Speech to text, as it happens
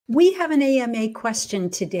We have an AMA question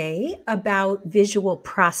today about visual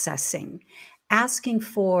processing, asking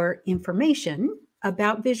for information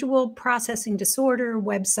about visual processing disorder,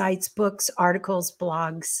 websites, books, articles,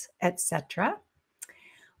 blogs, etc.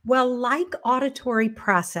 Well, like auditory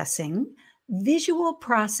processing, visual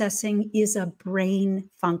processing is a brain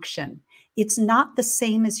function. It's not the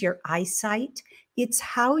same as your eyesight. It's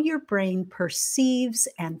how your brain perceives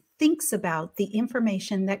and thinks about the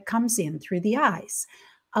information that comes in through the eyes,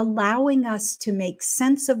 allowing us to make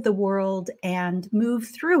sense of the world and move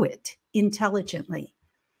through it intelligently.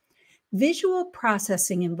 Visual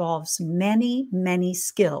processing involves many, many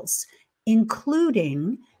skills,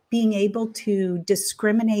 including being able to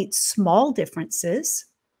discriminate small differences,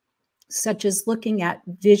 such as looking at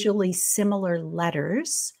visually similar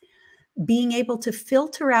letters, being able to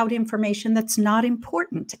filter out information that's not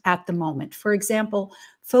important at the moment. For example,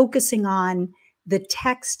 focusing on the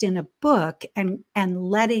text in a book and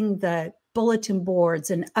letting the bulletin boards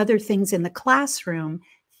and other things in the classroom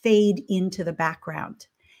fade into the background.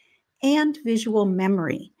 And visual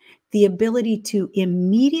memory, the ability to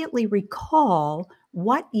immediately recall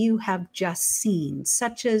what you have just seen,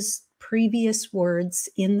 such as previous words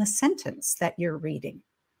in the sentence that you're reading.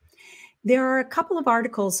 There are a couple of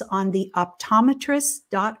articles on the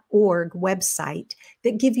optometrist.org website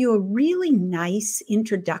that give you a really nice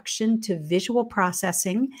introduction to visual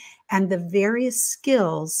processing and the various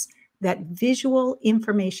skills that visual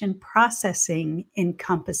information processing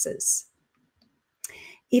encompasses.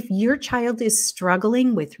 If your child is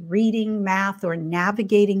struggling with reading, math, or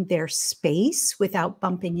navigating their space without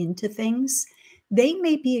bumping into things, they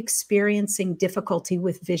may be experiencing difficulty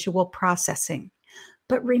with visual processing.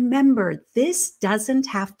 But remember, this doesn't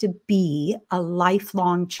have to be a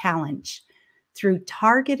lifelong challenge. Through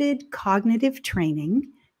targeted cognitive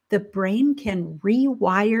training, the brain can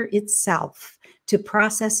rewire itself to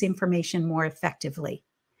process information more effectively.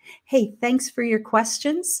 Hey, thanks for your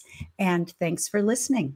questions, and thanks for listening.